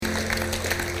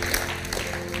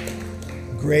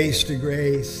Grace to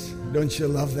grace. Don't you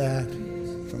love that?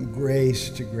 From grace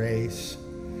to grace.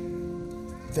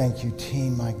 Thank you,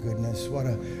 team. My goodness, what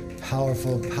a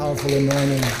powerful, powerful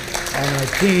anointing on our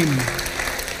team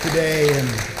today. And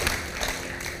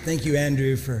thank you,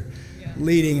 Andrew, for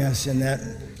leading us in that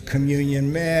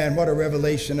communion. Man, what a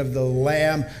revelation of the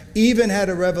Lamb. Even had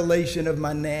a revelation of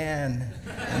my Nan.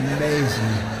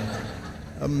 Amazing.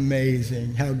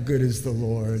 Amazing. How good is the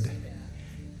Lord?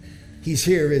 He's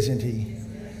here, isn't he?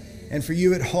 And for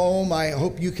you at home, I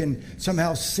hope you can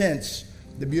somehow sense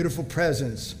the beautiful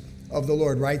presence of the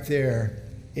Lord right there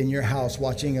in your house,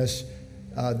 watching us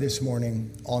this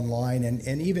morning online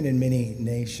and even in many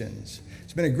nations.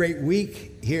 It's been a great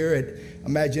week here at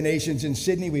Imaginations in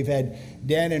Sydney. We've had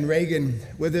Dan and Reagan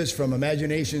with us from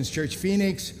Imaginations Church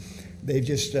Phoenix. They've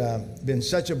just been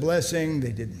such a blessing.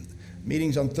 They did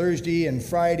meetings on Thursday and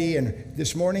Friday, and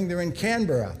this morning they're in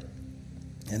Canberra.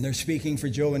 And they're speaking for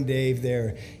Joe and Dave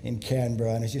there in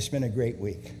Canberra, and it's just been a great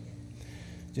week.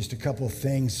 Just a couple of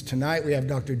things. Tonight we have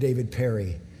Dr. David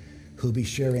Perry, who'll be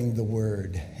sharing the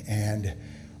word, and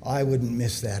I wouldn't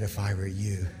miss that if I were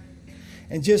you.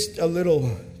 And just a little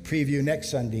preview,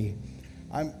 next Sunday,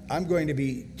 I'm going to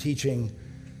be teaching.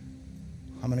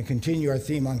 I'm going to continue our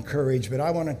theme on courage, but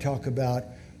I want to talk about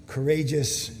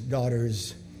courageous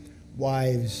daughters,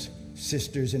 wives,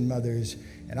 sisters, and mothers.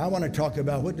 And I want to talk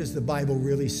about what does the Bible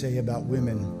really say about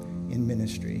women in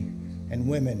ministry and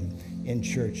women in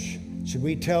church. Should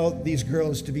we tell these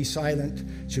girls to be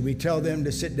silent? Should we tell them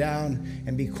to sit down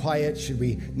and be quiet? Should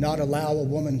we not allow a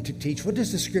woman to teach? What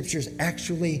does the scriptures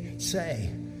actually say?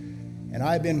 And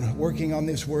I've been working on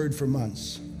this word for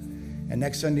months. And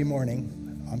next Sunday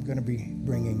morning, I'm going to be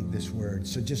bringing this word.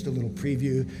 So just a little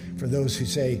preview for those who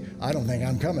say, I don't think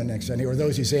I'm coming next Sunday, or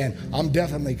those who say, I'm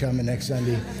definitely coming next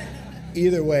Sunday.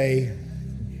 Either way,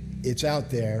 it's out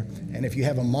there. And if you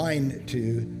have a mind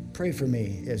to, pray for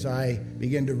me as I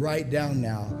begin to write down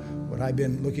now what I've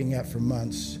been looking at for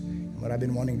months and what I've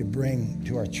been wanting to bring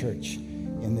to our church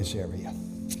in this area.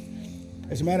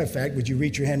 As a matter of fact, would you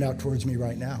reach your hand out towards me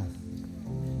right now?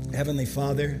 Heavenly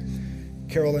Father,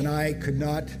 Carol and I could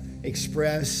not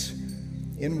express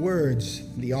in words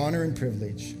the honor and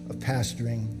privilege of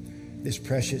pastoring this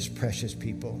precious, precious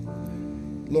people.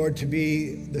 Lord, to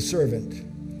be the servant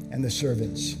and the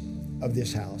servants of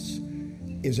this house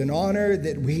is an honor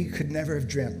that we could never have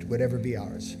dreamt would ever be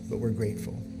ours, but we're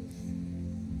grateful.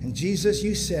 And Jesus,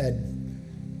 you said,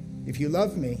 if you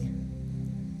love me,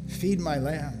 feed my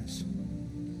lambs.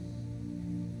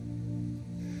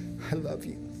 I love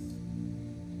you.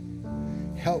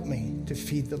 Help me to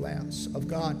feed the lambs of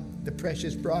God, the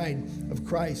precious bride of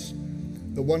Christ,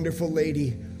 the wonderful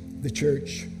lady, the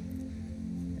church.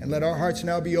 And let our hearts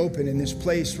now be open in this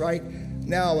place right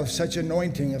now of such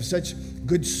anointing, of such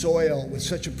good soil, with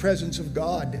such a presence of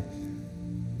God.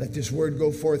 Let this word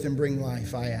go forth and bring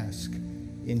life, I ask.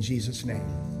 In Jesus'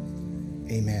 name,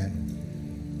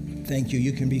 amen. Thank you.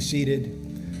 You can be seated.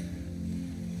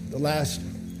 The last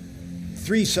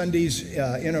 3 Sundays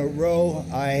in a row,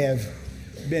 I have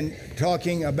been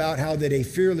talking about how that a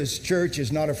fearless church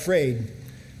is not afraid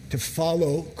to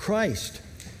follow Christ,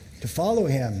 to follow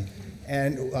him.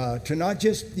 And to not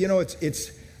just,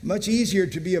 it's much easier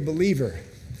to be a believer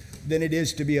than it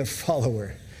is to be a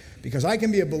follower. Because I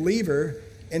can be a believer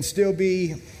and still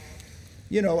be,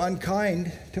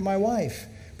 unkind to my wife.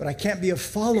 But I can't be a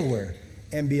follower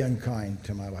and be unkind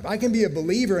to my wife. I can be a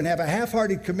believer and have a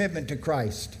half-hearted commitment to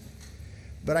Christ.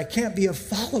 But I can't be a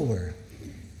follower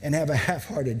and have a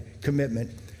half-hearted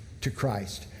commitment to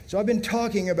Christ. So I've been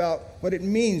talking about what it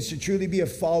means to truly be a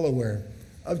follower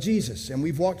of Jesus. And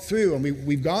we've walked through and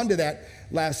we've gone to that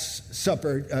Last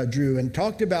Supper, Drew, and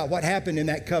talked about what happened in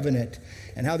that covenant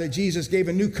and how that Jesus gave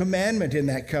a new commandment in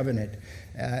that covenant.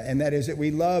 And that is that we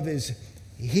love as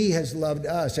he has loved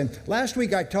us. And last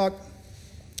week I talked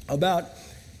about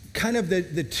kind of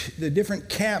the different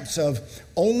camps of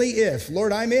only if.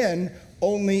 Lord, I'm in,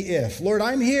 only if. Lord,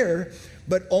 I'm here,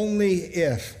 but only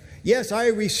if. Yes, I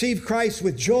receive Christ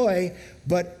with joy,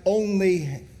 but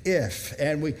only if.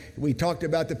 And we talked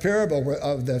about the parable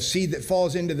of the seed that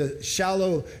falls into the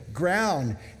shallow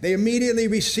ground. They immediately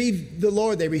received the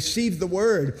Lord. They received the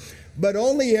word, but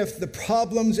only if the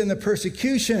problems and the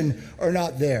persecution are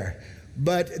not there.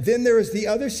 But then there is the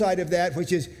other side of that,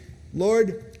 which is,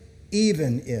 Lord,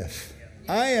 even if.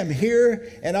 I am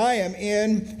here and I am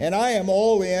in and I am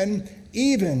all in,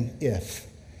 even if.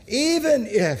 Even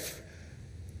if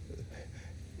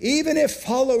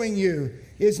following you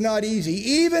is not easy,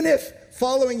 even if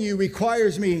following you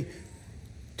requires me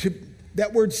to,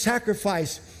 that word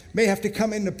sacrifice may have to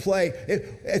come into play.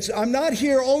 I'm not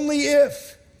here only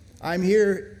if, I'm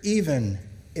here even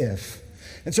if.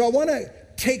 And so I want to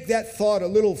take that thought a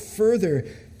little further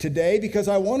today because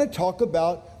I want to talk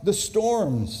about the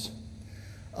storms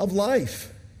of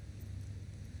life.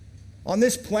 On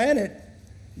this planet,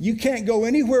 you can't go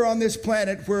anywhere on this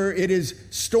planet where it is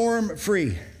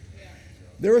storm-free.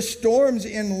 There are storms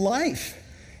in life.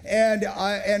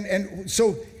 And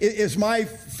so is my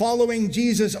following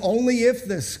Jesus only if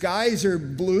the skies are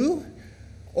blue?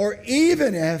 Or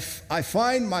even if I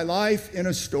find my life in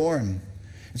a storm?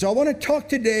 And so I want to talk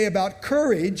today about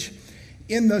courage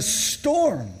in the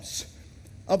storms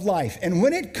of life. And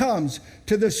when it comes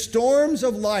to the storms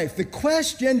of life, the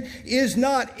question is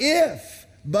not if,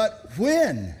 but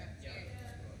when.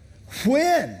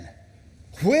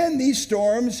 When these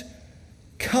storms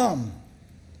come.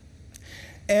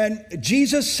 And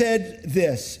Jesus said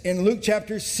this in Luke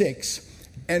chapter 6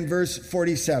 and verse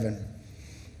 47.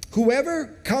 Whoever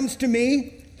comes to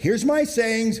me, hears my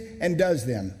sayings, and does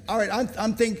them. All right,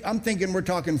 I'm thinking we're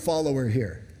talking follower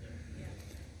here.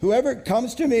 Whoever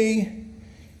comes to me,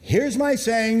 hears my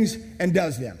sayings, and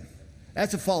does them.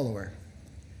 That's a follower.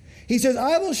 He says,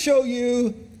 I will show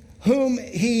you whom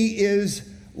he is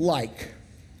like.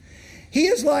 He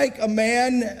is like a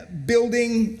man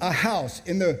building a house.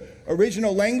 In the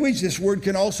original language, this word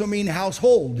can also mean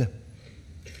household.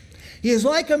 He is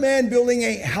like a man building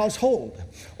a household,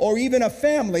 or even a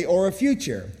family or a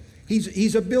future.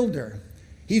 He's a builder.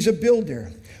 He's a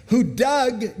builder who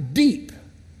dug deep.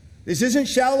 This isn't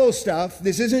shallow stuff.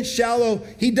 This isn't shallow.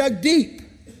 He dug deep.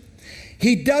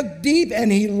 He dug deep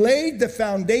and he laid the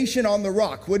foundation on the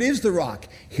rock. What is the rock?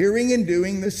 Hearing and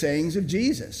doing the sayings of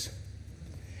Jesus.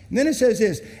 And then it says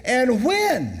this, and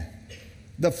when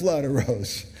the flood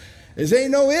arose. This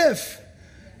ain't no if.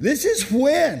 This is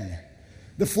when.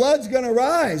 The flood's going to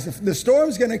rise. The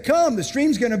storm's going to come. The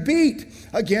stream's going to beat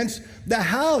against the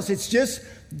house. It's just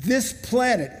this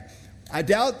planet. I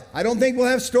don't think we'll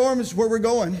have storms where we're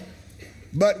going,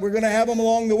 but we're going to have them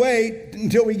along the way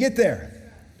until we get there.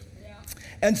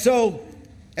 And so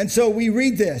we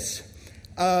read this.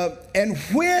 And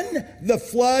when the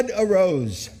flood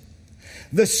arose,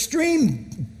 the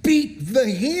stream beat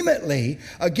vehemently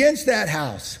against that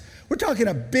house. We're talking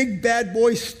a big bad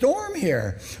boy storm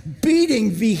here, beating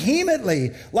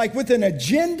vehemently, like with an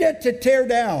agenda to tear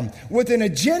down, with an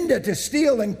agenda to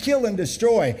steal and kill and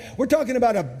destroy. We're talking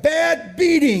about a bad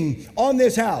beating on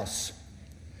this house,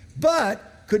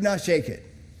 but could not shake it.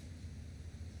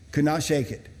 Could not shake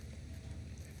it.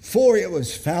 For it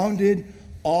was founded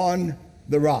on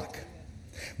the rock.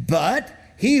 But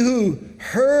he who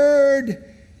heard,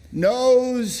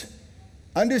 knows,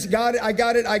 got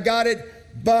it,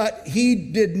 but he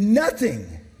did nothing,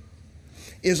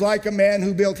 is like a man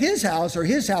who built his house or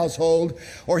his household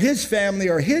or his family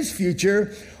or his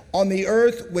future on the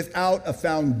earth without a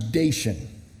foundation,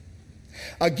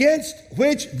 against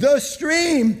which the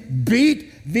stream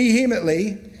beat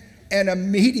vehemently, and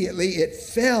immediately it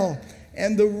fell.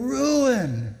 And the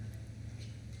ruin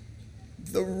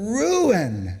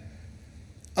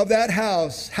of that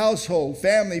house, household,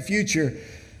 family, future,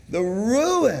 the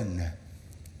ruin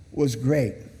was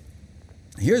great.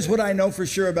 Here's what I know for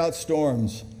sure about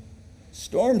storms.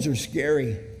 Storms are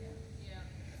scary.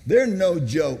 They're no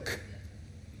joke.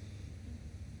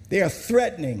 They are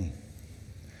threatening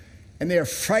and they are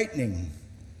frightening.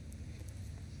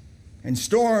 And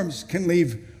storms can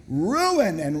leave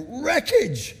ruin and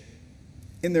wreckage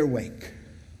in their wake.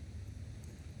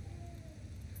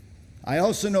 I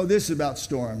also know this about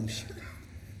storms.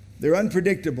 They're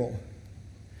unpredictable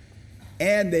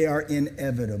and they are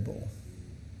inevitable.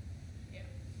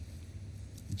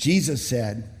 Jesus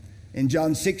said in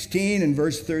John 16 and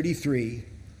verse 33,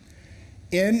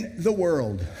 in the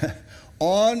world,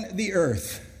 on the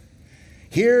earth,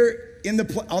 here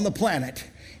on the planet,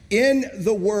 in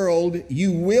the world,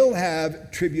 you will have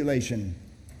tribulation.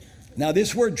 Now,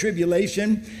 this word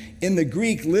tribulation in the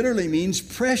Greek literally means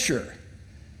pressure.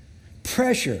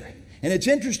 Pressure. And it's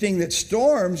interesting that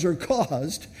storms are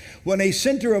caused when a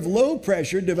center of low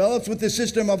pressure develops with a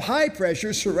system of high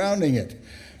pressure surrounding it.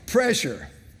 Pressure.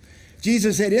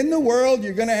 Jesus said, in the world,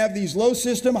 you're going to have these low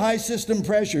system, high system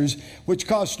pressures, which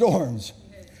cause storms.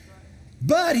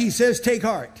 But he says, take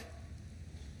heart.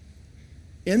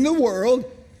 In the world,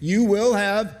 you will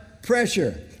have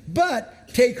pressure. But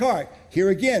take heart. Here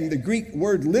again, the Greek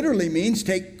word literally means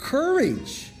take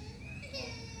courage.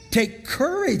 Take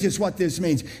courage is what this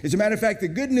means. As a matter of fact, the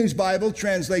Good News Bible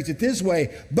translates it this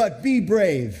way, but be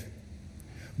brave.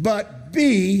 But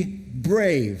be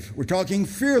brave. We're talking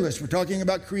fearless. We're talking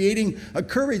about creating a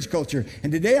courage culture.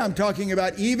 And today I'm talking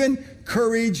about even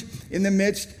courage in the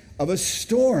midst of a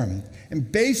storm.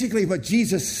 And basically what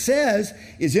Jesus says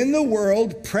is, in the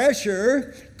world,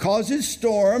 pressure causes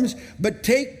storms, but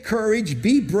take courage,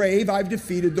 be brave, I've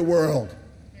defeated the world.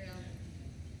 Yeah.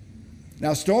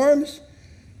 Now, storms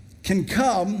can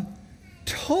come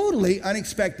totally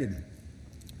unexpected.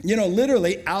 You know,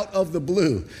 literally out of the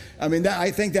blue. I mean,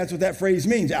 I think that's what that phrase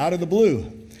means, out of the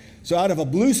blue. So out of a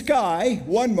blue sky,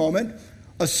 one moment,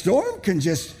 a storm can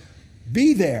just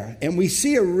be there. And we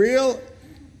see a real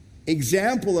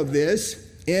example of this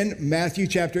in Matthew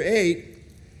chapter 8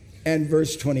 and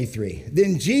verse 23.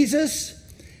 Then Jesus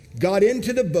got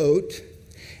into the boat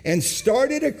and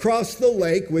started across the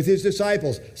lake with his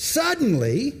disciples.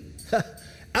 Suddenly,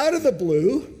 out of the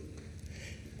blue,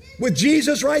 with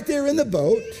Jesus right there in the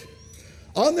boat,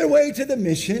 on their way to the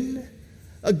mission,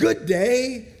 a good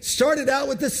day, started out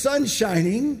with the sun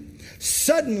shining.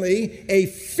 Suddenly, a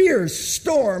fierce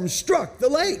storm struck the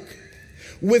lake,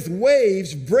 with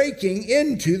waves breaking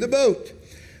into the boat.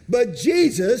 But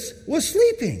Jesus was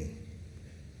sleeping.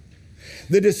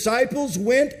 The disciples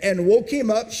went and woke him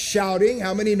up shouting.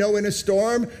 How many know in a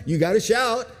storm you got to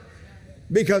shout?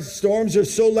 Because storms are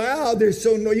so loud, they're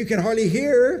so no, you can hardly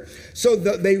hear. So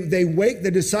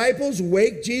the disciples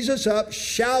wake Jesus up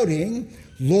shouting,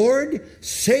 "Lord,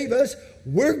 save us,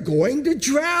 we're going to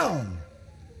drown."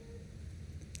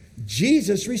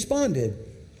 Jesus responded,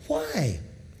 "Why?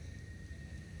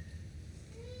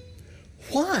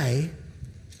 Why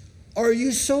are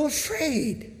you so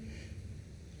afraid?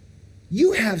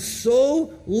 You have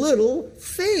so little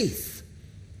faith."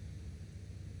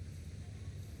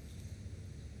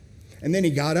 And then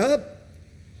he got up,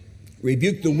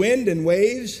 rebuked the wind and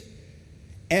waves,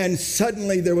 and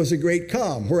suddenly there was a great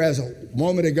calm. Whereas a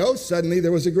moment ago, suddenly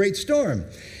there was a great storm.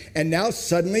 And now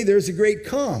suddenly there's a great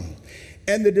calm.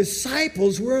 And the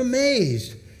disciples were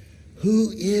amazed.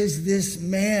 "Who is this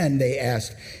man?" they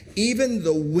asked. "Even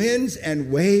the winds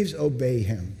and waves obey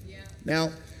him." Yeah.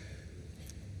 Now,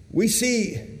 we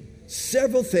see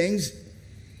several things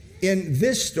in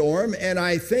this storm, and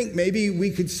I think maybe we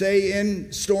could say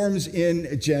in storms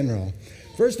in general.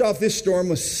 First off, this storm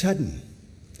was sudden.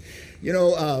 You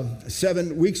know,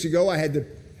 7 weeks ago, I had the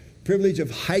privilege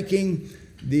of hiking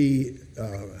the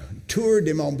Tour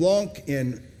de Mont Blanc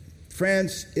in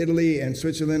France, Italy, and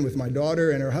Switzerland with my daughter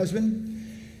and her husband.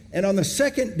 And on the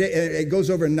second day, it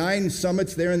goes over 9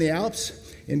 summits there in the Alps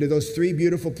into those 3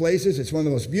 beautiful places. It's one of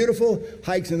the most beautiful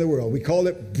hikes in the world. We call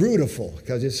it Brutiful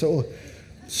because it's so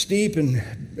steep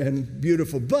and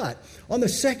beautiful. But on the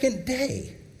second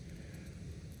day,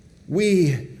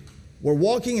 we were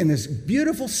walking in this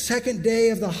beautiful second day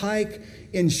of the hike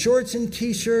in shorts and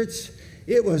T-shirts.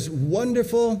 It was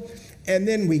wonderful. And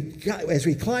then as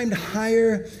we climbed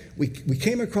higher, we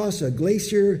came across a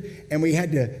glacier, and we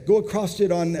had to go across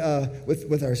it on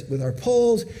with our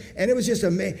poles. And it was just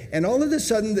amazing. And all of a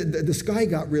sudden, the sky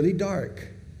got really dark,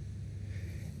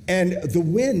 and the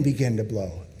wind began to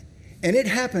blow. And it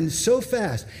happened so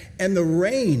fast. And the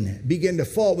rain began to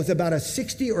fall with about a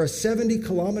 60 or a 70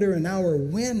 kilometer an hour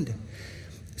wind.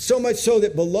 So much so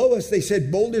that below us, they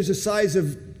said boulders the size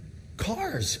of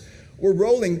cars were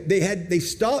rolling. They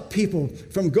stopped people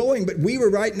from going, but we were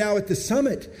right now at the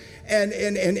summit. And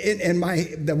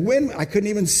the wind, I couldn't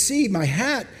even see. My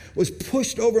hat was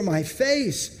pushed over my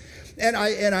face. And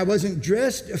I wasn't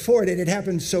dressed for it. It had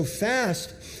happened so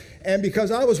fast. And because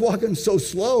I was walking so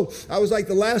slow, I was like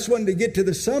the last one to get to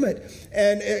the summit.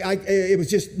 And it was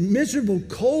just miserable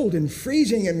cold and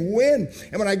freezing and wind.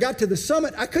 And when I got to the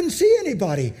summit, I couldn't see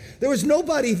anybody. There was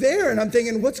nobody there. And I'm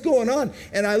thinking, what's going on?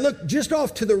 And I looked just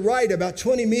off to the right about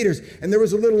 20 meters. And there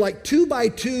was a little like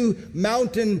 2x2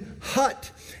 mountain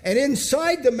hut. And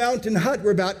inside the mountain hut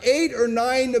were about 8 or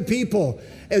 9 people,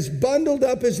 as bundled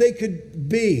up as they could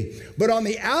be. But on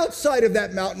the outside of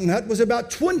that mountain hut was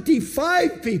about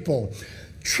 25 people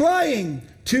trying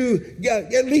to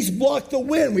at least block the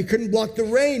wind. We couldn't block the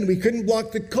rain. We couldn't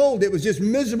block the cold. It was just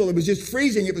miserable. It was just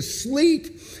freezing. It was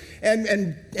sleet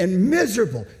and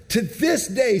miserable. To this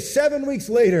day, 7 weeks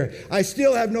later, I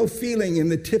still have no feeling in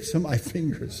the tips of my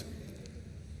fingers.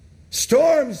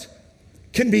 Storms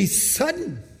can be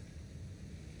sudden.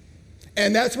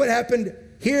 And that's what happened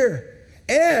here.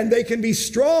 And they can be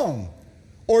strong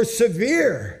or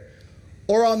severe,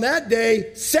 or on that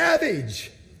day, savage.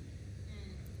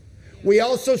 We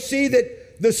also see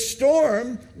that the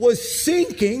storm was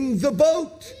sinking the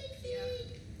boat.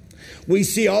 We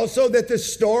see also that the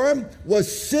storm was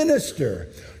sinister.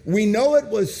 We know it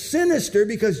was sinister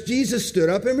because Jesus stood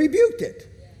up and rebuked it.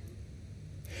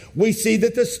 We see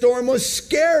that the storm was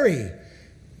scary.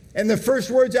 And the first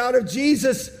words out of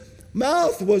Jesus'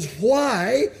 mouth was,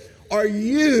 "Why are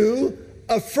you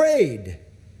afraid?"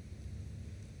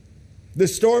 The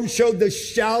storm showed the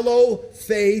shallow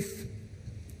faith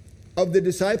of the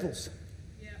disciples.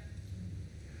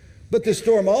 But the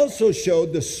storm also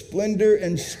showed the splendor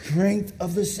and strength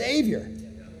of the Savior.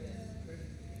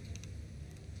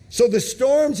 So the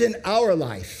storms in our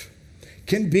life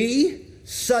can be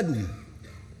sudden.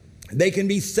 They can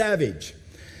be savage.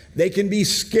 They can be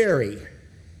scary.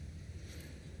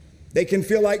 They can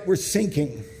feel like we're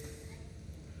sinking.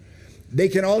 They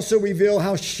can also reveal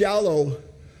how shallow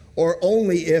or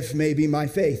only if maybe my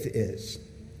faith is.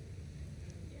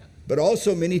 But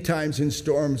also many times in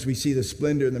storms we see the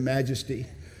splendor and the majesty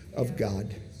of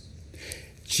God.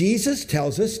 Jesus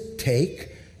tells us,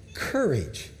 take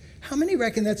courage. How many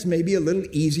reckon that's maybe a little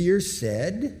easier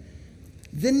said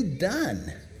than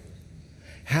done?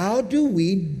 How do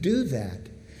we do that?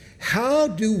 How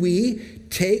do we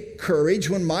take courage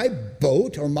when my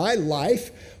boat or my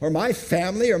life or my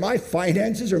family or my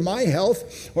finances or my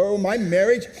health or my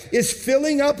marriage is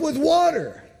filling up with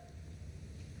water?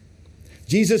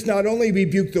 Jesus not only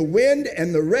rebuked the wind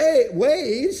and the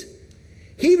waves,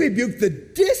 he rebuked the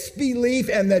disbelief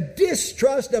and the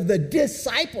distrust of the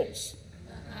disciples.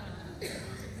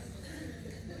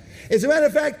 As a matter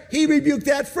of fact, he rebuked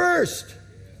that first.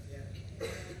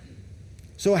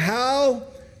 So how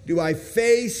do I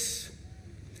face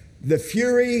the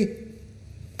fury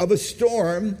of a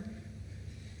storm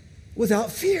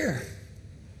without fear?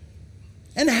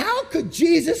 And how could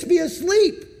Jesus be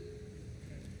asleep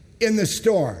in the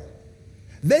storm?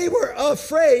 They were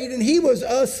afraid and he was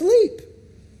asleep.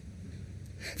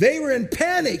 They were in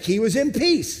panic, he was in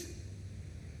peace.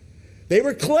 They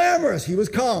were clamorous, he was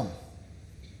calm.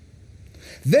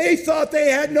 They thought they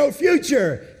had no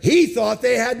future, he thought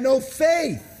they had no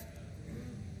faith.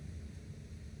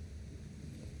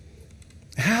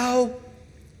 How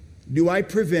do I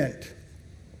prevent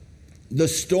the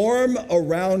storm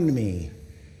around me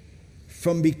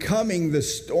from becoming the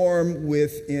storm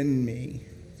within me?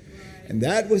 And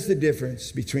that was the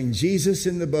difference between Jesus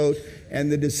in the boat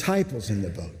and the disciples in the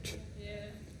boat.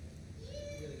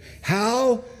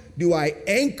 How do I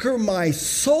anchor my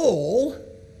soul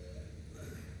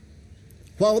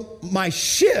while my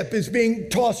ship is being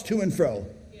tossed to and fro?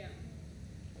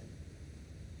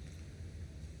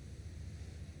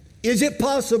 Is it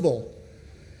possible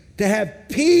to have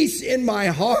peace in my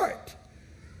heart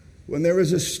when there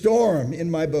is a storm in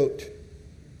my boat?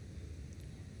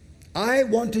 I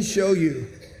want to show you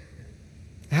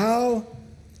how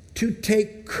to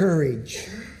take courage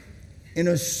in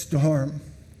a storm.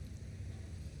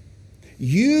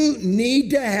 You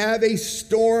need to have a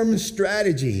storm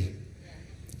strategy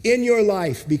in your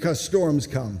life because storms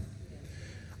come.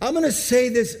 I'm going to say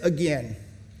this again.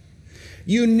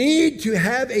 You need to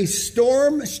have a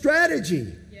storm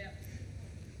strategy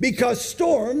because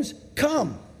storms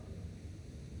come.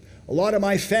 A lot of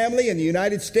my family in the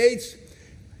United States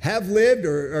have lived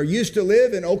or used to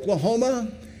live in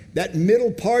Oklahoma. That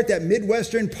middle part, that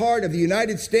midwestern part of the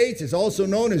United States is also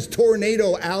known as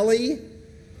Tornado Alley.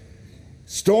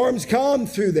 Storms come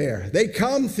through there. They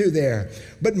come through there.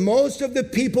 But most of the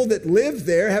people that live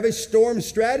there have a storm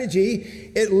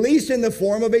strategy, at least in the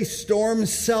form of a storm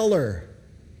cellar.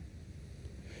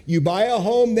 You buy a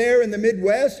home there in the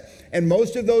Midwest, and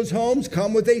most of those homes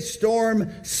come with a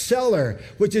storm cellar,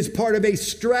 which is part of a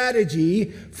strategy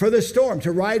for the storm,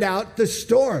 to ride out the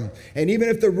storm. And even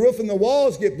if the roof and the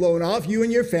walls get blown off, you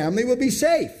and your family will be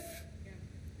safe.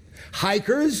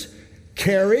 Hikers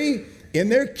carry in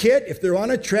their kit, if they're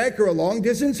on a trek or a long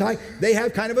distance hike, they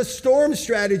have kind of a storm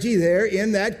strategy there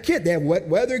in that kit. They have wet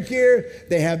weather gear.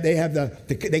 They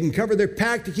can cover their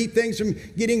pack to keep things from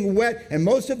getting wet. And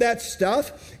most of that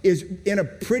stuff is in a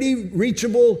pretty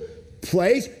reachable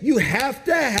place. You have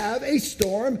to have a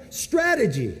storm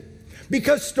strategy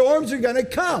because storms are going to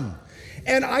come.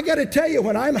 And I got to tell you,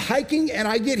 when I'm hiking and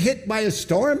I get hit by a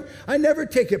storm, I never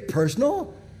take it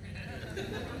personal.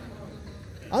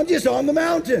 I'm just on the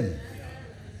mountain.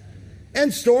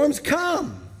 And storms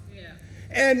come.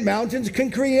 And mountains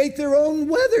can create their own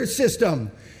weather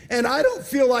system. And I don't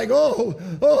feel like,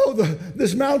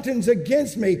 this mountain's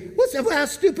against me. How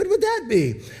stupid would that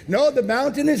be? No, the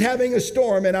mountain is having a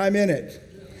storm and I'm in it.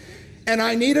 And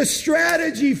I need a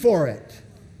strategy for it.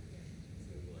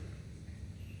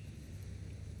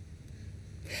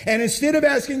 And instead of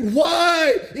asking,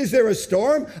 why is there a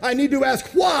storm? I need to ask,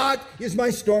 what is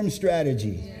my storm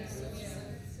strategy?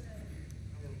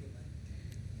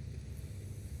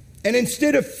 And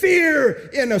instead of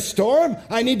fear in a storm,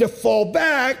 I need to fall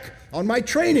back on my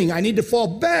training. I need to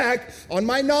fall back on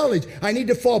my knowledge. I need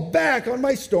to fall back on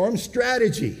my storm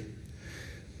strategy.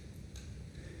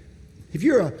 If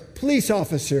you're a police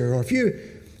officer or if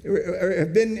or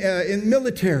have been in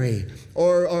military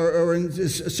or in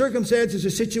circumstances or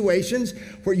situations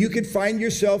where you could find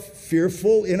yourself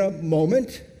fearful in a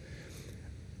moment.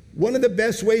 One of the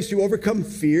best ways to overcome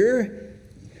fear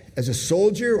as a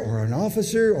soldier or an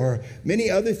officer or many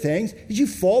other things is you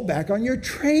fall back on your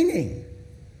training.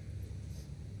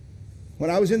 When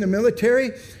I was in the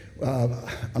military,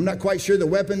 I'm not quite sure the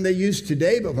weapon they use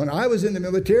today, but when I was in the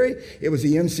military, it was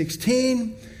the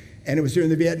M16, and it was during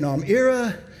the Vietnam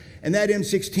era, and that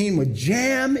M16 would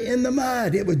jam in the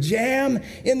mud. It would jam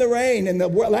in the rain, and the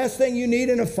last thing you need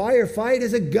in a firefight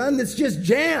is a gun that's just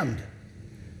jammed.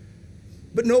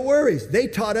 But no worries. They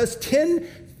taught us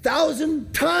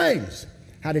 10,000 times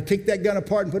how to take that gun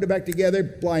apart and put it back together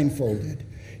blindfolded.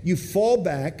 You fall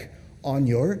back on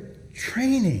your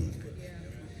training.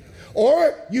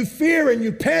 Or you fear and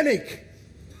you panic.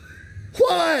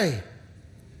 Why?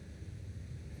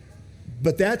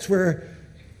 But that's where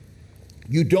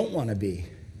you don't want to be,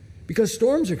 because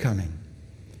storms are coming.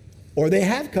 Or they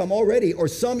have come already, or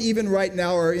some even right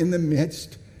now are in the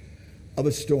midst of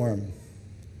a storm.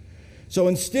 So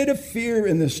instead of fear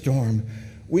in the storm,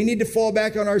 we need to fall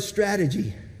back on our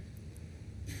strategy.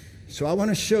 So I want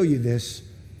to show you this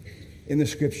in the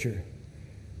scripture.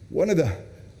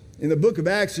 In the book of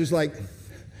Acts, there's like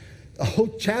a whole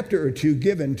chapter or two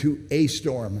given to a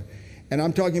storm. And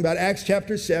I'm talking about Acts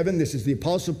chapter 7. This is the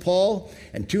Apostle Paul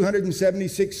and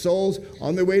 276 souls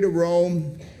on their way to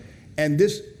Rome. And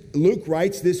Luke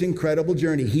writes this incredible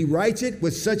journey. He writes it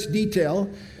with such detail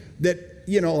that,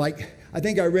 I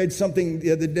think I read something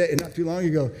the other day, not too long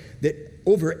ago, that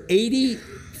over 80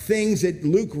 things that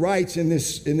Luke writes in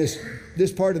this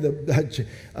part of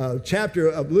the chapter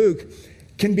of Luke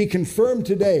can be confirmed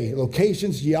today.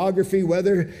 Locations, geography,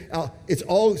 weather, it's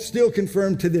all still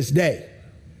confirmed to this day.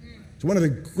 It's one of the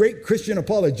great Christian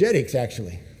apologetics,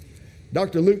 actually.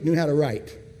 Dr. Luke knew how to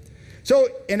write. So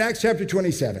in Acts chapter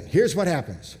 27, here's what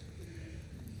happens.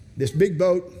 This big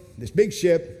boat, this big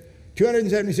ship,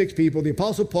 276 people, the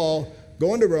Apostle Paul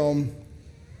going to Rome.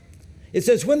 It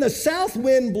says, when the south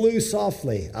wind blew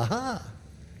softly,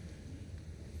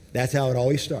 that's how it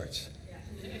always starts.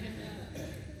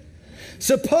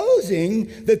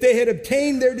 Supposing that they had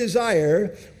obtained their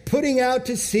desire, putting out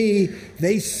to sea,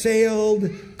 they sailed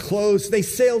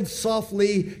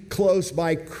softly close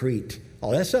by Crete.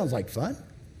 Oh, that sounds like fun.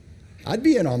 I'd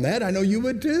be in on that. I know you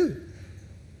would too.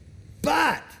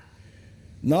 But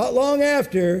not long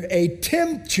after, a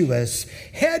tempestuous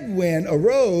headwind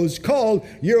arose called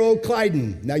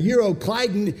Euroclydon. Now,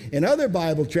 Euroclydon in other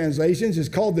Bible translations is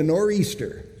called the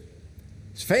nor'easter.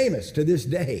 It's famous to this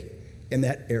day in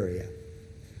that area.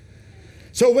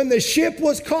 So when the ship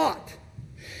was caught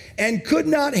and could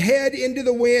not head into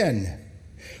the wind,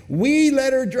 we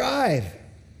let her drive.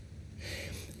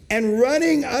 And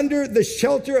running under the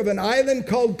shelter of an island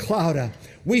called Clauda,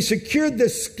 we secured the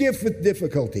skiff with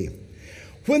difficulty.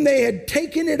 When they had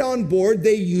taken it on board,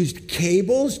 they used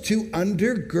cables to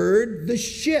undergird the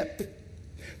ship,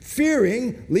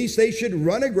 fearing lest they should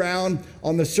run aground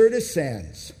on the Syrtis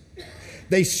sands.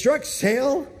 They struck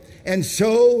sail and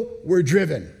so were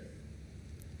driven.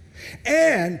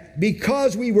 And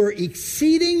because we were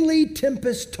exceedingly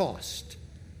tempest-tossed,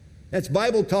 that's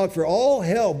Bible talk for all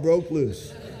hell broke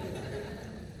loose.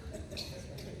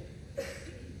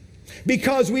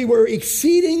 Because we were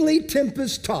exceedingly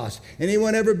tempest-tossed.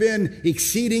 Anyone ever been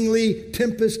exceedingly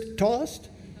tempest-tossed?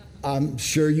 I'm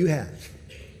sure you have.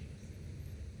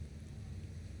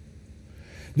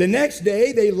 The next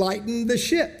day, they lightened the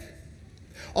ship.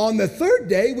 On the third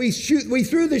day, we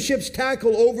threw the ship's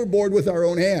tackle overboard with our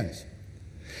own hands.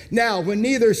 Now, when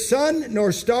neither sun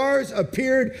nor stars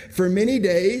appeared for many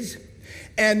days,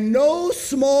 and no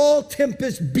small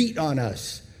tempest beat on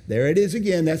us. There it is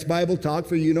again. That's Bible talk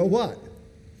for you know what.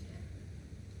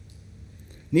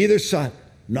 Neither sun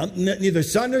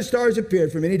nor stars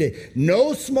appeared for many days.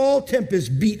 No small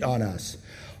tempest beat on us.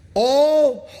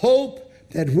 All hope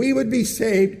that we would be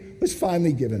saved was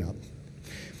finally given up.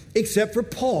 Except for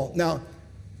Paul. Now,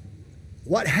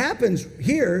 what happens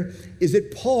here is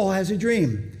that Paul has a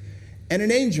dream. And an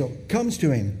angel comes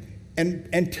to him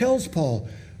and tells Paul,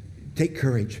 take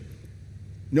courage.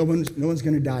 No one's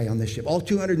going to die on this ship. All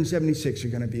 276 are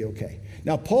going to be okay.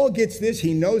 Now, Paul gets this.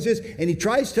 He knows this. And he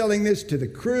tries telling this to the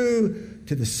crew,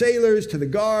 to the sailors, to the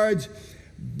guards.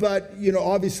 But,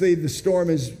 obviously the storm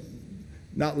is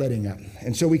not letting up.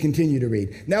 And so we continue to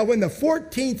read. Now, when the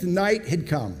 14th night had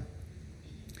come,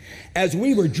 as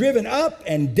we were driven up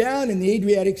and down in the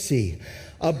Adriatic Sea,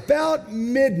 about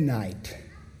midnight,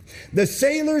 The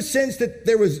sailors sensed that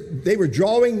they were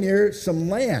drawing near some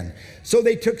land. So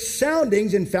they took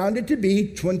soundings and found it to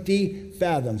be 20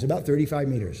 fathoms, about 35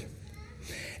 meters.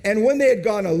 And when they had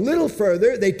gone a little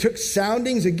further, they took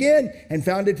soundings again and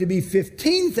found it to be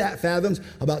 15 fathoms,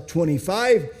 about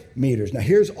 25 meters. Now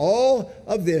here's all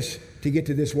of this to get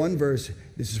to this one verse.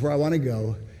 This is where I want to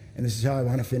go, and this is how I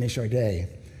want to finish our day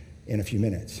in a few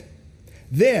minutes.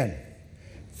 Then,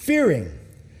 fearing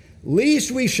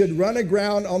lest we should run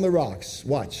aground on the rocks,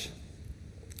 watch,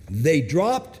 they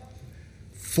dropped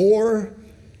 4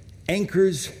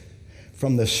 anchors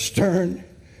from the stern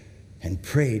and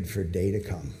prayed for day to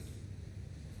come.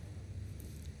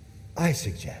 I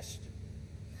suggest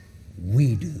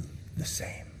we do the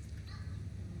same.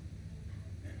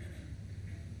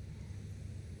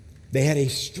 They had a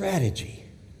strategy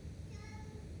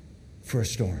for a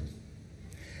storm.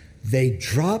 They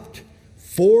dropped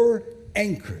 4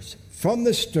 anchors from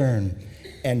the stern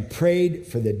and prayed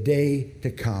for the day to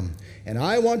come. And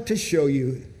I want to show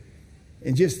you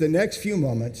in just the next few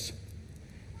moments,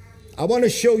 I want to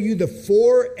show you the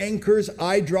 4 anchors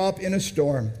I drop in a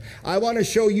storm. I want to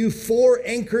show you 4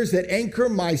 anchors that anchor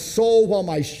my soul while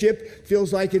my ship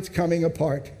feels like it's coming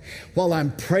apart. While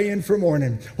I'm praying for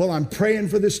morning, while I'm praying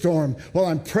for the storm, while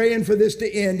I'm praying for this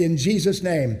to end in Jesus'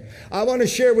 name. I want to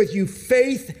share with you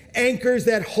faith anchors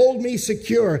that hold me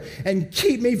secure and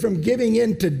keep me from giving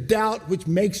in to doubt, which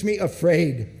makes me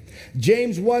afraid.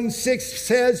 James 1:6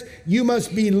 says, you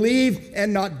must believe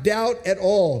and not doubt at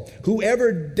all.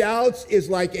 Whoever doubts is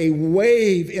like a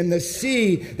wave in the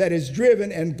sea that is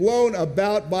driven and blown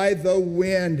about by the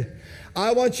wind.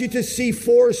 I want you to see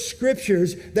 4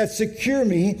 scriptures that secure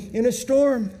me in a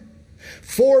storm.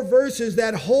 4 verses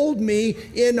that hold me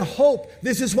in hope.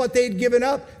 This is what they'd given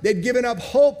up. They'd given up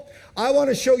hope. I want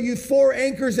to show you 4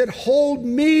 anchors that hold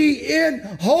me in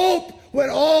hope when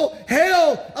all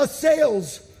hell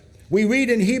assails. We read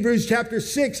in Hebrews chapter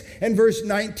 6 and verse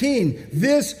 19,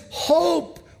 this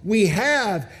hope we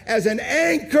have as an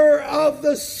anchor of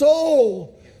the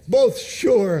soul, both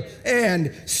sure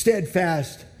and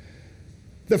steadfast.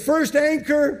 The first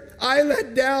anchor I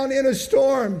let down in a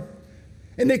storm,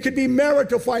 and it could be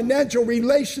marital, financial,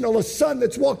 relational, a son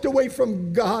that's walked away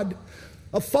from God,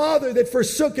 a father that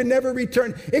forsook and never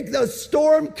returned. A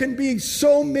storm can be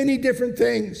so many different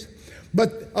things.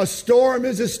 But a storm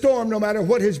is a storm no matter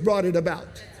what has brought it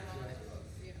about.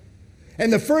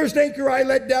 And the first anchor I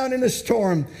let down in a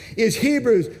storm is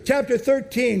Hebrews chapter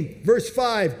 13, verse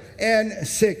 5 and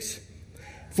 6.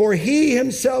 For he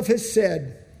himself has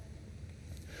said,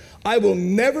 I will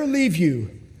never leave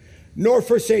you nor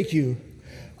forsake you.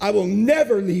 I will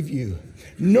never leave you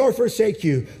nor forsake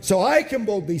you. So I can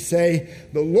boldly say,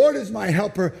 the Lord is my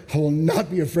helper. I will not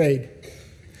be afraid.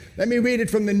 Let me read it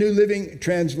from the New Living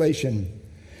Translation.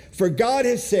 For God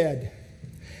has said,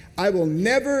 I will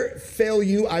never fail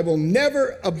you. I will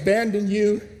never abandon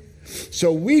you.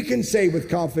 So we can say with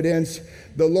confidence,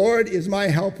 the Lord is my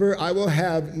helper. I will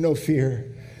have no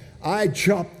fear. I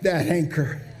dropped that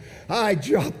anchor. I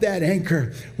dropped that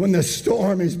anchor when the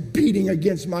storm is beating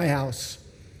against my house.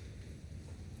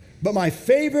 But my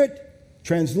favorite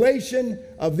translation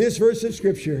of this verse of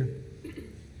Scripture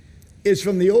is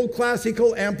from the Old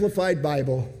Classical Amplified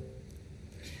Bible.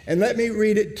 And let me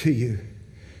read it to you.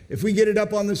 If we get it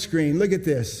up on the screen, look at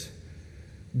this.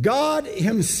 God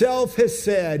himself has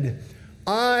said,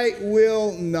 I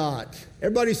will not.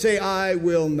 Everybody say, I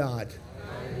will not.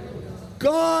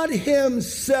 God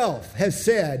himself has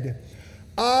said,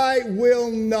 I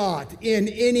will not in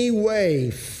any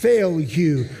way fail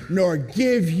you, nor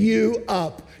give you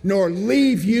up, nor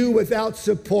leave you without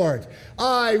support.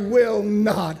 I will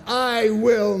not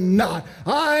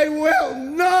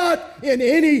in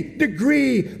any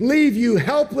degree leave you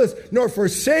helpless, nor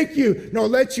forsake you, nor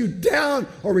let you down,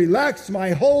 or relax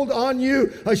my hold on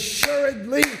you.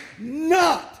 Assuredly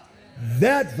not.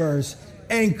 That verse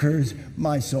anchors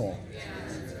my soul.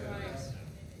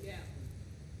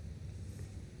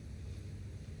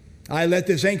 I let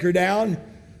this anchor down,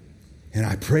 and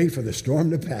I pray for the storm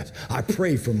to pass. I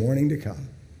pray for morning to come.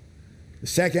 The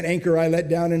second anchor I let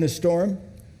down in a storm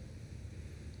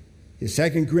is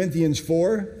 2 Corinthians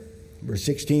 4, verse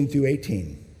 16 through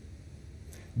 18.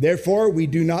 Therefore, we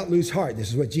do not lose heart. This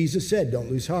is what Jesus said. Don't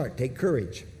lose heart. Take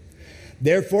courage.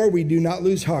 Therefore, we do not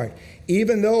lose heart.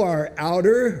 Even though our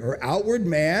outer or outward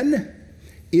man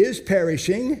is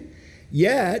perishing,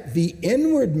 yet the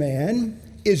inward man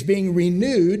is being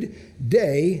renewed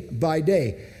day by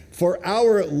day. For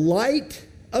our light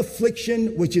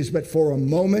affliction, which is but for a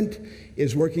moment,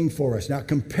 is working for us. Now,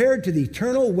 compared to the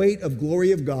eternal weight of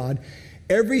glory of God,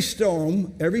 every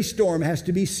storm has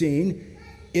to be seen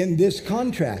in this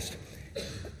contrast.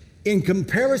 In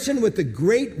comparison with the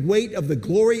great weight of the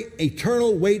glory,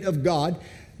 eternal weight of God,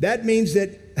 that means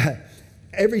that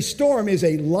every storm is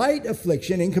a light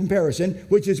affliction in comparison,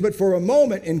 which is but for a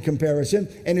moment in comparison,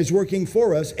 and is working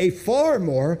for us a far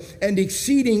more and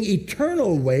exceeding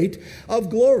eternal weight of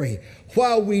glory.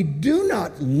 While we do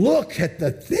not look at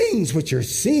the things which are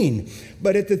seen,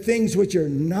 but at the things which are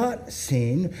not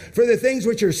seen. For the things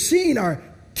which are seen are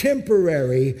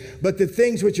temporary, but the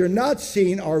things which are not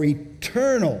seen are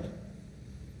eternal.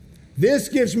 This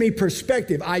gives me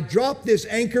perspective. I drop this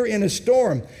anchor in a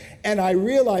storm, and I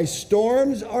realize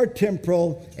storms are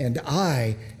temporal, and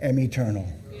I am eternal.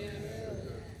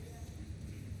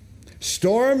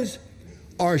 Storms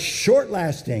are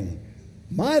short-lasting.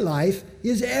 My life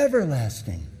is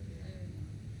everlasting.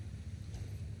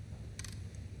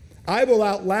 I will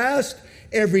outlast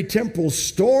every temporal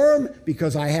storm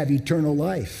because I have eternal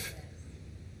life.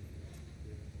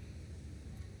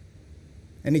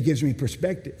 And it gives me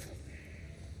perspective.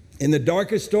 In the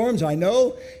darkest storms, I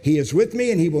know He is with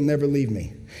me and He will never leave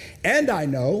me. And I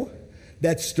know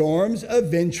that storms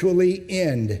eventually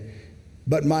end,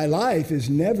 but my life is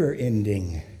never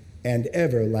ending and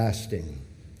everlasting.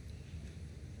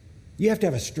 You have to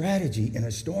have a strategy in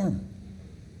a storm.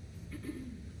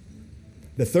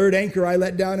 The third anchor I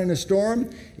let down in a storm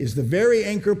is the very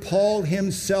anchor Paul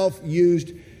himself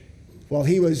used while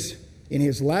he was in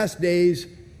his last days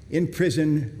in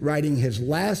prison, writing his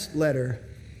last letter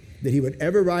that he would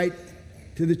ever write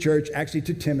to the church, actually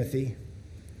to Timothy.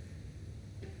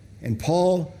 And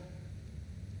Paul,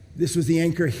 this was the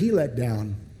anchor he let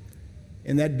down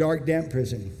in that dark, damp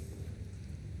prison.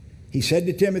 He said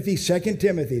to Timothy, 2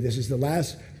 Timothy, this is the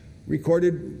last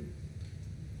recorded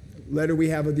letter we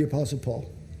have of the Apostle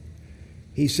Paul.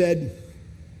 He said,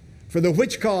 "For the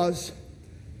which cause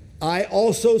I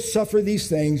also suffer these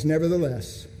things,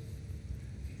 nevertheless.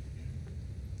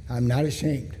 I'm not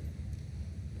ashamed,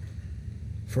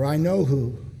 for I know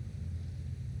who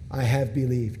I have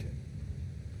believed,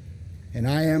 and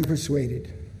I am persuaded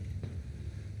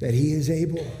that He is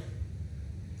able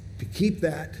to keep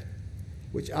that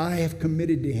which I have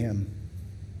committed to Him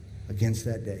against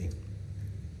that day."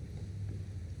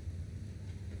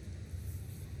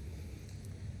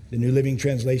 The New Living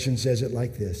Translation says it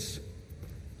like this: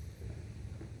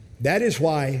 "That is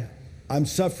why I'm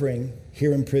suffering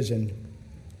here in prison,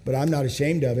 but I'm not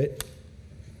ashamed of it,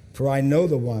 for I know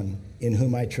the one in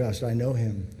whom I trust. I know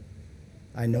Him.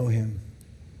 I know Him.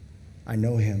 I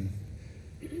know Him.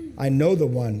 I know the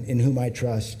one in whom I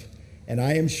trust, and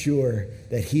I am sure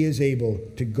that He is able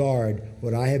to guard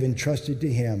what I have entrusted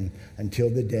to Him until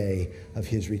the day of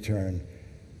His return."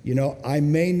 You know, I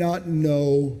may not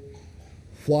know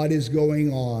what is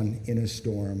going on in a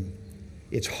storm.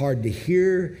 It's hard to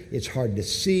hear, it's hard to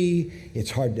see,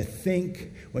 it's hard to think.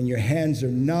 When your hands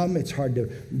are numb, it's hard to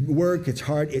work, it's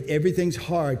hard, everything's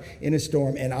hard in a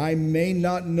storm. And I may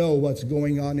not know what's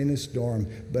going on in a storm,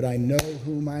 but I know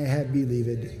whom I have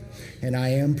believed, and I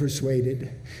am persuaded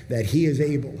that He is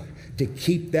able to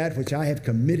keep that which I have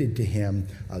committed to Him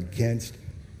against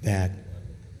that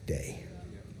day.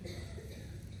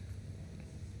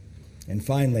 And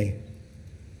finally,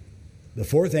 the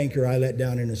fourth anchor I let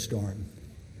down in a storm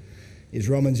is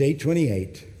Romans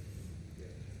 8:28.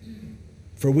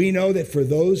 "For we know that for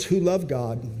those who love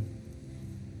God,"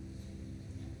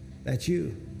 that's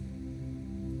you.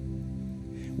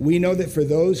 "We know that for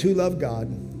those who love God,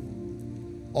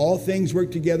 all things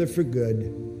work together for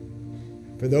good,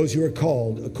 for those who are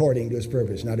called according to His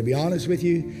purpose." Now, to be honest with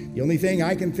you, the only thing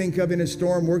I can think of in a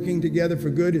storm working together for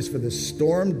good is for the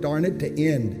storm, darn it, to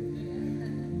end.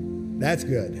 That's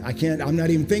good. I'm not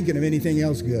even thinking of anything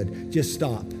else good. Just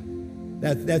stop.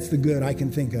 That's the good I can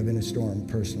think of in a storm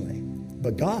personally.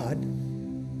 But God,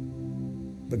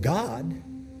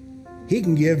 He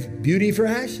can give beauty for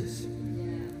ashes.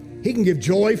 He can give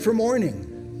joy for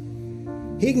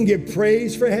mourning. He can give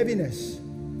praise for heaviness.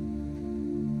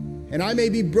 And I may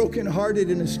be brokenhearted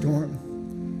in a storm.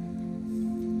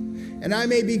 And I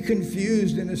may be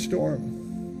confused in a storm.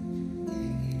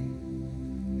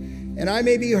 And I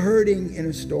may be hurting in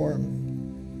a storm,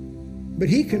 but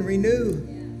He can renew.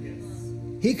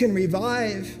 He can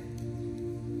revive.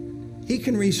 He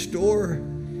can restore.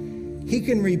 He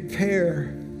can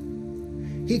repair.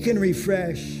 He can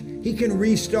refresh. He can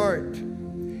restart.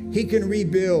 He can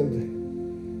rebuild.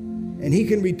 And He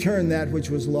can return that which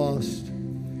was lost.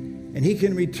 And He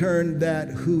can return that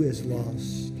who is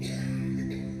lost.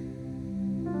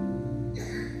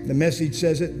 The Message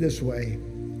says it this way: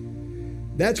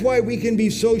 "That's why we can be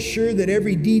so sure that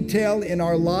every detail in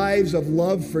our lives of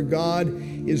love for God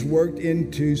is worked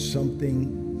into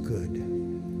something good."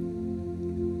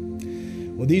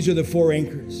 Well, these are the 4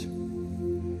 anchors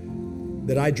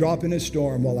that I drop in a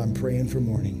storm while I'm praying for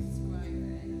morning.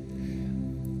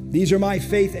 These are my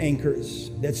faith anchors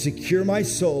that secure my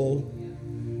soul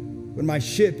when my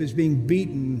ship is being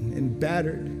beaten and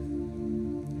battered.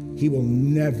 He will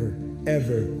never,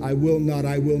 ever, I will not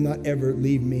ever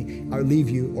leave me or leave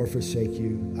you or forsake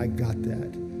you. I got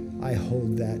that. I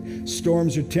hold that.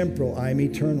 Storms are temporal. I am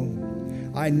eternal.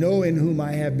 I know in whom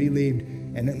I have believed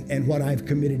and what I've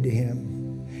committed to him.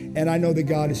 And I know that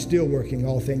God is still working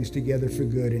all things together for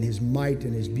good in his might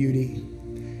and his beauty.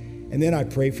 And then I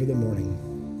pray for the morning.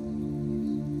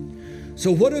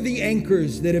 So what are the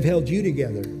anchors that have held you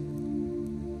together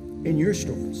in your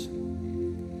storms?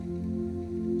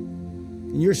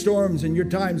 In your storms, in your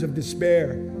times of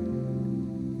despair,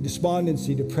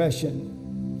 despondency, depression.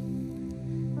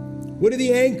 What are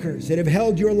the anchors that have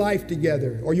held your life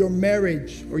together, or your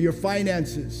marriage, or your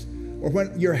finances, or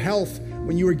your health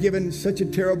when you were given such a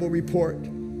terrible report?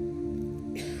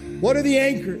 What are the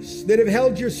anchors that have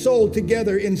held your soul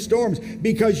together in storms?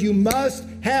 Because you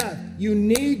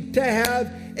need to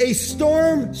have a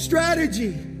storm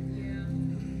strategy.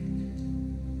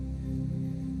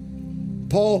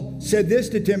 Paul said this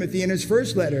to Timothy in his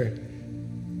first letter: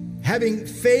 having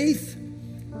faith,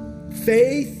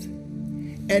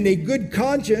 and a good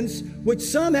conscience, which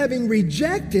some having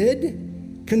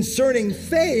rejected concerning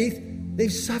faith,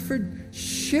 they've suffered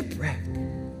shipwreck.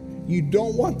 You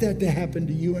don't want that to happen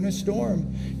to you in a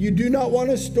storm. You do not want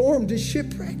a storm to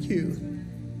shipwreck you.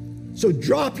 So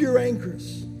drop your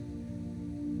anchors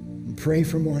and pray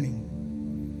for morning.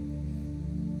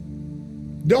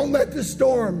 Don't let the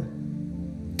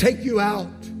storm take you out.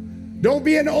 Don't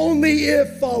be an only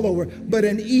if follower, but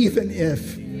an even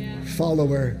if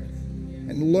follower.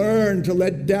 And learn to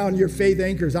let down your faith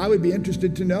anchors. I would be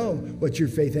interested to know what your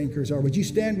faith anchors are. Would you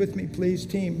stand with me, please,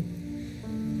 team?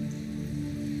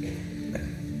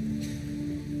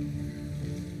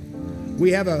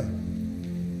 We have a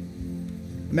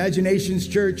Imaginations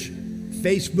Church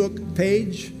Facebook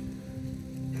page.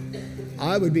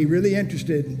 I would be really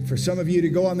interested for some of you to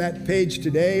go on that page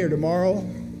today or tomorrow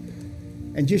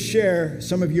and just share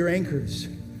some of your anchors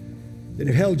that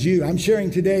have held you. I'm sharing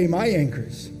today my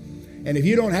anchors. And if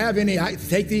you don't have any,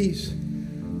 take these.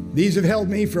 These have held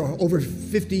me for over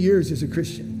 50 years as a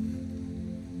Christian.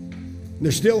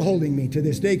 They're still holding me to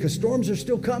this day because storms are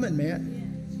still coming, man.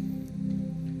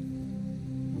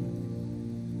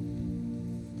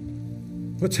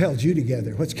 What's held you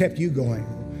together? What's kept you going?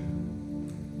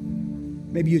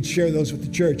 Maybe you'd share those with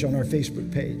the church on our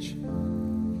Facebook page.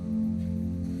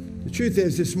 The truth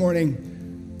is, this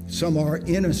morning, some are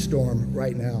in a storm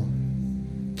right now.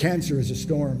 Cancer is a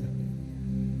storm.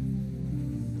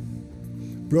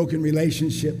 Broken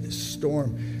relationship, the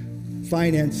storm.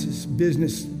 Finances,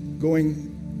 business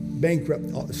going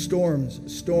bankrupt. Storms.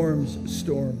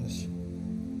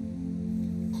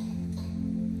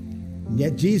 And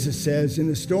yet Jesus says in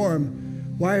the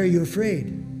storm, why are you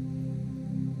afraid?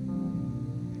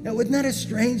 Now, wasn't that a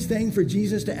strange thing for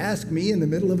Jesus to ask me in the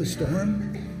middle of a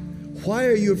storm? Why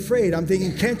are you afraid? I'm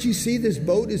thinking, can't you see this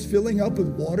boat is filling up with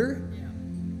water?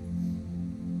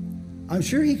 I'm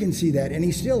sure he can see that, and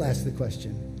he still asks the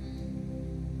question,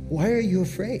 why are you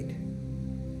afraid?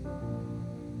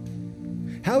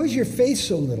 How is your faith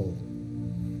so little?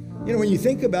 You know, when you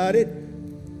think about it,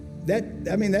 that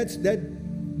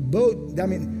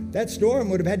storm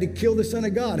would have had to kill the Son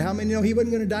of God. How many know he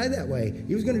wasn't going to die that way?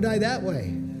 He was going to die that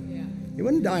way. Yeah. He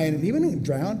wasn't dying. He wasn't going to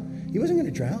drown. He wasn't going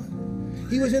to drown.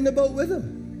 He was in the boat with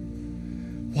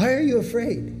him. Why are you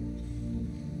afraid?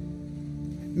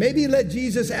 Maybe let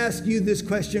Jesus ask you this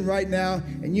question right now,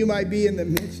 and you might be in the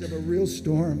midst of a real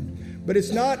storm. But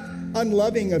it's not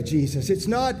unloving of Jesus. It's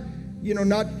not,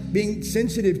 not being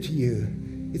sensitive to you.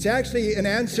 It's actually an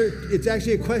answer. It's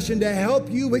actually a question to help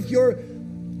you with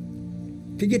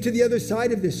to get to the other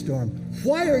side of this storm.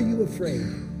 Why are you afraid?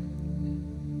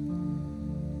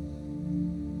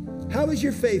 How is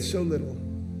your faith so little?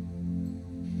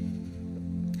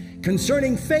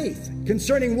 Concerning faith,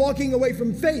 concerning walking away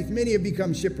from faith, many have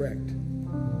become shipwrecked.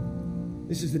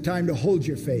 This is the time to hold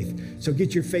your faith. So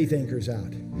get your faith anchors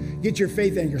out. Get your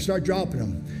faith anchors. Start dropping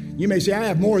them. You may say, I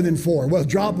have more than 4. Well,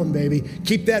 drop them, baby.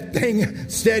 Keep that thing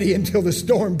steady until the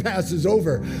storm passes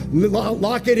over.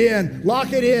 Lock it in.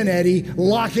 Lock it in, Eddie.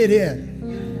 Lock it in.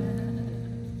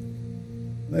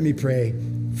 Let me pray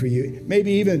for you.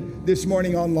 Maybe even this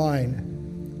morning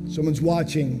online, someone's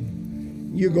watching.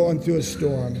 You're going through a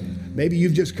storm. Maybe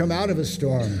you've just come out of a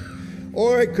storm.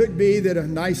 Or it could be that a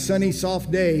nice, sunny,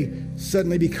 soft day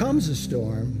suddenly becomes a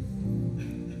storm.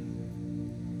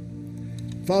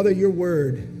 Father, your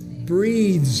word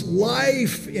breathes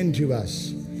life into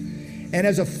us. And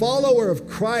as a follower of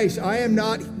Christ, I am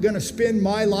not going to spend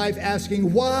my life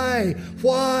asking why.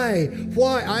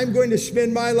 I'm going to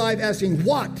spend my life asking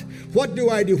what. What do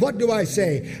I do? What do I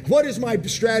say? What is my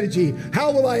strategy? How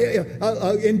will I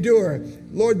endure?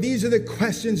 Lord, these are the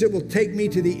questions that will take me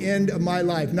to the end of my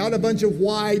life. Not a bunch of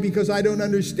why because I don't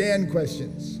understand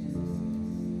questions.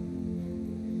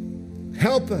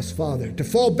 Help us, Father, to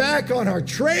fall back on our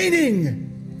training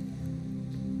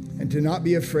and to not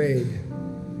be afraid.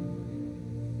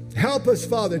 Help us,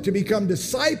 Father, to become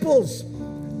disciples,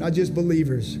 not just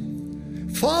believers.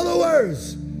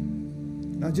 Followers,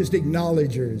 not just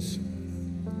acknowledgers.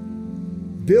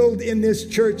 Build in this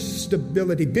church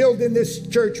stability. Build in this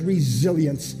church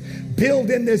resilience.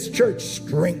 Build in this church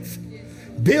strength.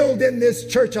 Build in this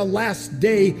church a last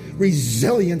day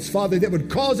resilience, Father, that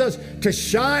would cause us to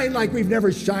shine like we've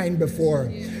never shined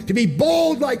before. To be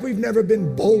bold like we've never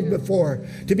been bold before.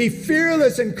 To be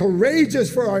fearless and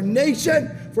courageous for our nation,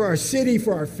 for our city,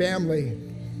 for our family.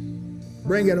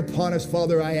 Bring it upon us,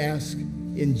 Father, I ask.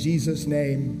 In Jesus'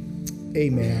 name,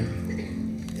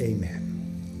 amen. Amen.